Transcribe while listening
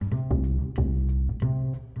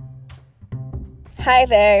Hi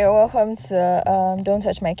there, you're welcome to Don't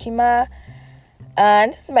Touch My Kima.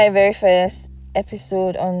 And this is my very first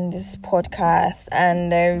episode on this podcast,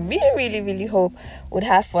 and I really hope we'd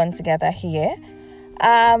have fun together here.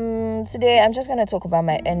 Today I'm just going to talk about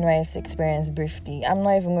my NYS experience briefly. I'm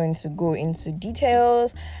not even going to go into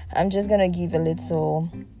details. I'm just going to give a little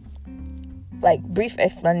brief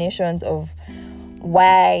explanations of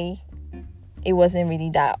why it wasn't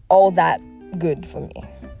really all that good for me.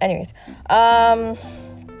 Anyways,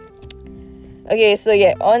 okay, so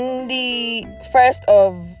yeah, on the 1st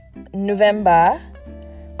of November,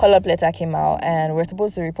 call-up letter came out, and we're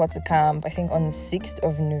supposed to report to camp, I think, on the 6th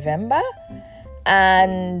of November,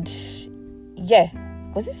 and yeah,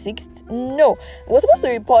 was it 6th? No, we were supposed to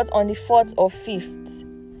report on the 4th or 5th.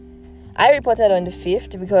 I reported on the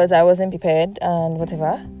 5th because I wasn't prepared and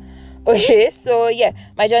whatever. Okay, so yeah,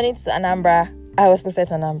 my journey to Anambra, I was posted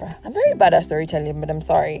to Anambra. I'm very bad at storytelling, but I'm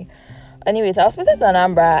sorry. Anyways, I was posted to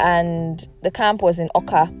Anambra, and the camp was in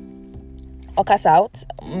Oka South,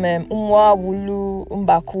 Umwa, Wulu,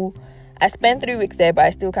 Umbaku. I spent 3 weeks there, but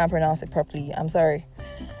I still can't pronounce it properly. I'm sorry.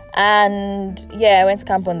 And yeah, I went to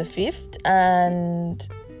camp on the 5th, and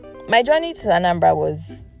my journey to Anambra was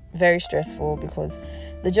very stressful because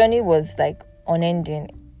the journey was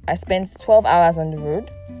unending. I spent 12 hours on the road,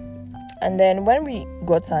 and then when we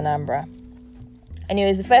got to Anambra,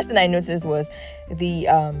 anyways, the first thing I noticed was the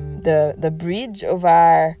bridge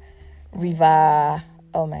over River.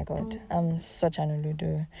 Oh my God, I'm such an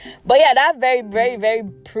Oludo. But yeah, that very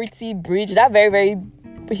pretty bridge, that very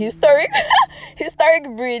historic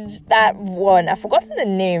bridge, that one. I've forgotten the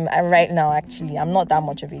name right now, actually. I'm not that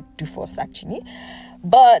much of a doofus, actually.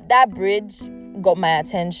 But that bridge got my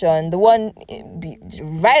attention. The one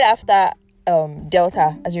right after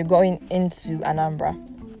Delta, as you're going into Anambra.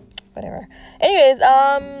 Whatever. Anyways,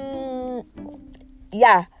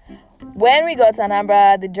 yeah. When we got to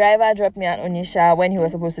Anambra, the driver dropped me at Onitsha when he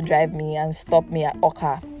was supposed to drive me and stop me at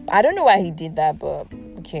Oka. I don't know why he did that, but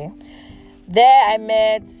okay. There I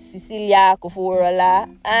met Cecilia Koforola,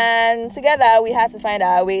 and together we had to find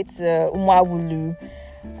our way to Umwawulu.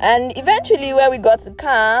 And eventually, when we got to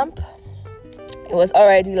camp, it was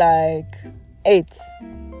already 8,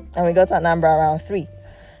 and we got to Anambra around 3.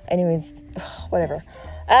 Anyways, whatever.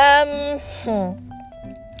 When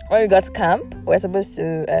we got to camp, we're supposed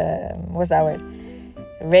to what's that word?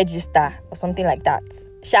 Register or something like that.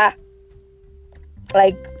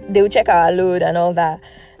 They would check our load and all that,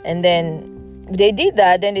 and then they did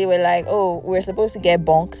that. Then they were like, "Oh, we're supposed to get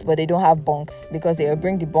bunks, but they don't have bunks because they will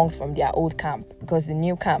bring the bunks from their old camp because the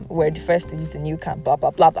new camp, we're the first to use the new camp." Blah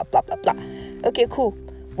blah blah blah blah blah blah. Okay, cool.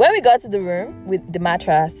 When we got to the room with the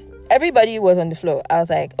mattress, everybody was on the floor. I was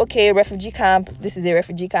like, okay, refugee camp. This is a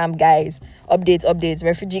refugee camp, guys. Updates,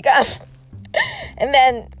 refugee camp. And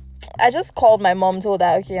then I just called my mom, told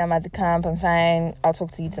her, okay, I'm at the camp, I'm fine. I'll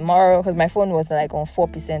talk to you tomorrow, because my phone was on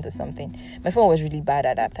 4% or something. My phone was really bad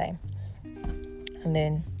at that time. And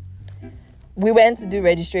then we went to do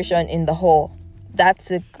registration in the hall. That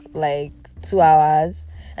took 2 hours.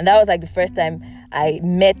 And that was the first time I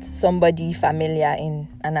met somebody familiar in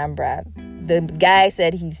Anambra. The guy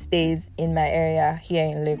said he stays in my area here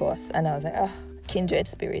in Lagos, and I was like, oh, kindred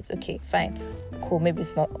spirits. Okay, fine, cool, maybe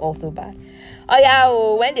it's not all so bad. Oh yeah,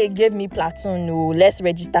 when they gave me platoon, let's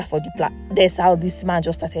register for the that's how this man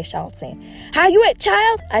just started shouting, are you a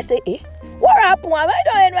child? I say, what happened? Have I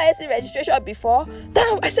done NYSC registration before?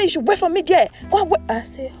 Damn, I say you should wait for me there. Go and wait. I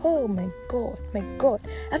say, oh my god,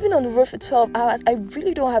 I've been on the road for 12 hours. I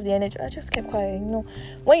really don't have the energy. I just kept quiet.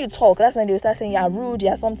 When you talk, that's when they will start saying you're rude,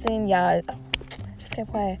 you're something, just kept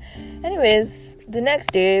quiet. Anyways, the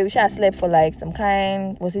next day we should slept for some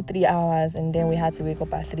kind, was it 3 hours, and then we had to wake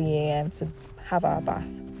up at 3 a.m. to have our bath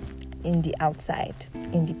in the outside,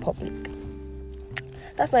 in the public.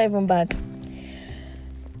 That's not even bad.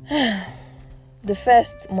 The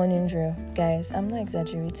first morning drill, guys, I'm not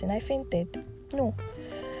exaggerating, I fainted. No,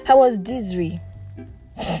 I was dizzy.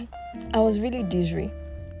 I was really dizzy.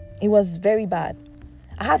 It was very bad.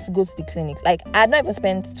 I had to go to the clinic. I had not even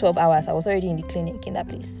spent 12 hours. I was already in the clinic in that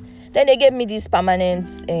place. Then they gave me this permanent,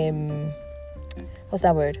 what's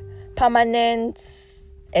that word? Permanent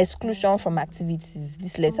exclusion from activities.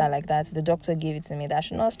 This letter like that. The doctor gave it to me that I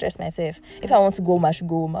should not stress myself. If I want to go home, I should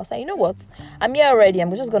go home. I was like, you know what? I'm here already.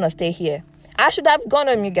 I'm just going to stay here. I should have gone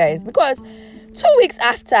home, you guys, because 2 weeks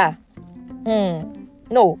after,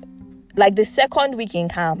 the second week in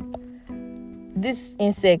camp, this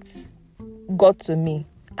insect got to me,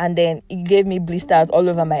 and then it gave me blisters all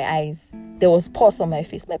over my eyes. There was pus on my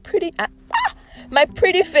face. My pretty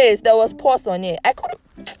face, there was pus on it. I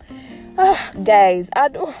couldn't. Guys,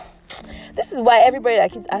 This is why everybody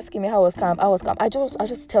that keeps asking me how was camp, I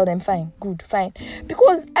just tell them fine, good, fine.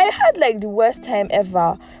 Because I had like the worst time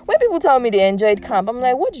ever. When people tell me they enjoyed camp, I'm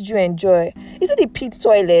like, what did you enjoy? Is it the pit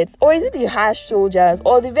toilets, or is it the harsh soldiers,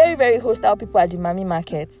 or the very, very hostile people at the Mami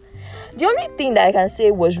market? The only thing that I can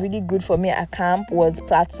say was really good for me at camp was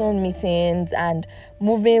platoon meetings and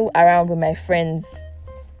moving around with my friends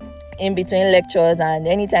in between lectures, and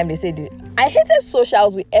anytime they say I hated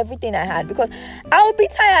socials with everything I had, because I would be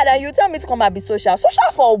tired and you tell me to come and be social.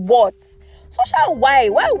 Social for what? Social why?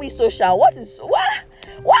 Why are we social? Why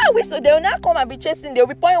are we so? They'll not come and be chasing, they'll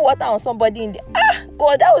be pouring water on somebody in the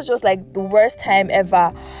God, that was just like the worst time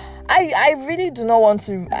ever. I really do not want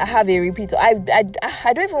to have a repeat. I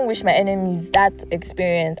don't even wish my enemies that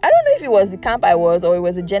experience. I don't know if it was the camp I was, or it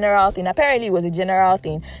was a general thing. Apparently it was a general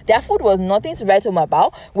thing. Their food was nothing to write home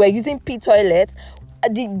about. We're using pit toilets.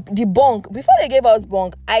 The bunk, before they gave us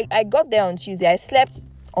bunk, I got there on Tuesday. I slept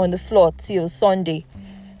on the floor till Sunday,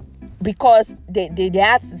 because they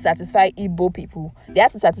had to satisfy Igbo people. They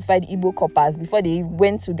had to satisfy the Igbo coppers before they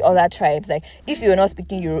went to the other tribes. Like, if you're not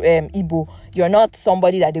speaking your Igbo, you're not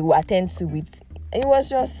somebody that they will attend to with. It was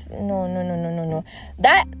just no.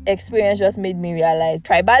 That experience just made me realize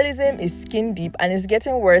tribalism is skin deep, and it's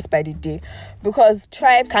getting worse by the day, because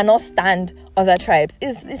tribes cannot stand other tribes.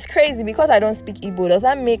 It's crazy. Because I don't speak Igbo, does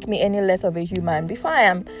that make me any less of a human? Before I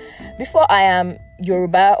am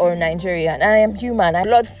Yoruba or Nigerian, I am human. I have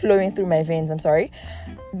blood flowing through my veins. I'm sorry.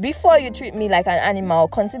 Before you treat me like an animal,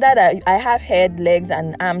 consider that I have head, legs,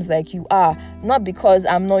 and arms like you are. Not because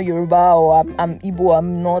I'm not Yoruba or I'm Igbo,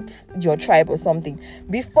 I'm not your tribe or something.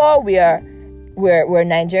 Before we're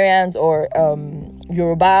Nigerians or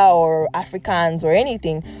Yoruba or Africans or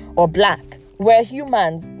anything, or black, we're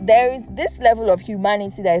humans. There is this level of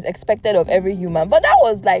humanity that is expected of every human. But that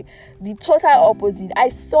was like the total opposite. I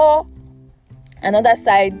saw another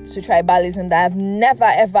side to tribalism that I've never,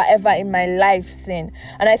 ever, ever in my life seen.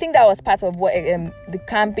 And I think that was part of what the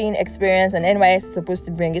camping experience and NYS is supposed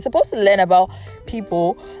to bring. It's supposed to learn about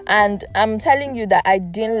people. And I'm telling you that I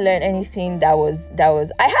didn't learn anything that was.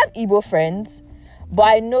 I had Igbo friends, but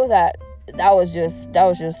I know that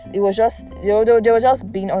they were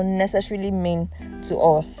just being unnecessarily mean to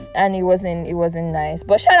us, and it wasn't nice.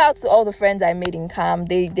 But shout out to all the friends I made in camp.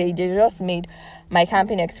 They just made my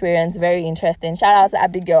camping experience very interesting. Shout out to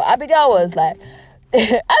Abigail. Abigail was like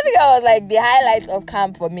the highlight of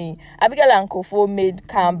camp for me. Abigail and Kofo made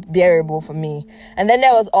camp bearable for me. And then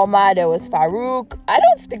there was Omar, there was Farouk. I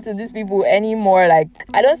don't speak to these people anymore. Like,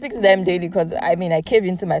 I don't speak to them daily because, I cave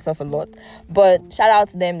into myself a lot. But shout out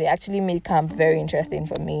to them. They actually made camp very interesting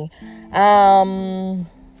for me.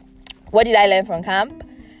 What did I learn from camp?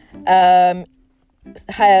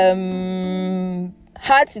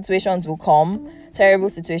 Hard situations will come. Terrible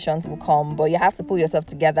situations will come. But you have to pull yourself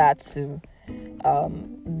together to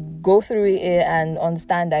go through it and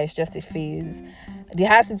understand that it's just a phase. The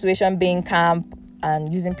hard situation being camp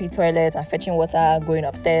and using pit toilets and fetching water, going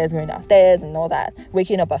upstairs, going downstairs and all that,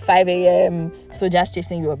 waking up at 5 a.m, soldiers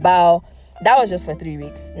chasing you about. That was just for 3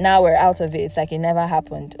 weeks. Now we're out of it. It's like it never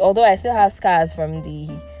happened. Although I still have scars from the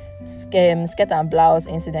skirt and blouse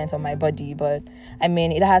incident on my body, but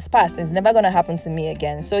it has passed. It's never going to happen to me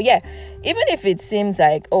again. So yeah, even if it seems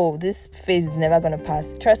like, oh, this phase is never going to pass,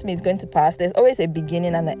 trust me, it's going to pass. There's always a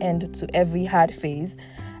beginning and an end to every hard phase.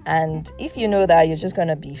 And if you know that, you're just going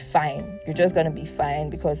to be fine. You're just going to be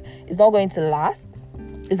fine, because it's not going to last.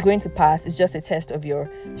 It's going to pass. It's just a test of your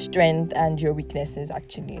strength and your weaknesses,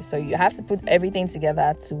 actually. So you have to put everything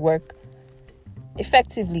together to work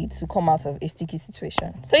effectively to come out of a sticky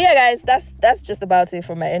situation. So yeah, guys, that's just about it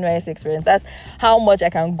for my NYS experience. That's how much I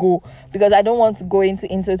can go, because I don't want to go into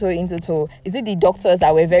toe. Is it the doctors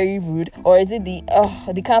that were very rude, or is it the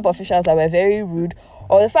camp officials that were very rude,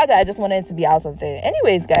 or the fact that I just wanted to be out of there?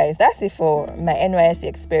 Anyways, guys, that's it for my NYS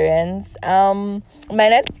experience.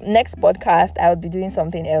 My next podcast, I will be doing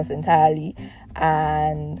something else entirely,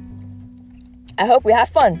 and I hope we have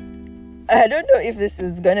fun. I don't know if this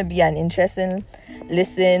is going to be an interesting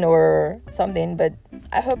listen or something, but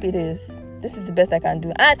I hope it is. This is the best I can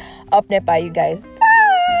do. And up nepa, you guys.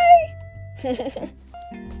 Bye.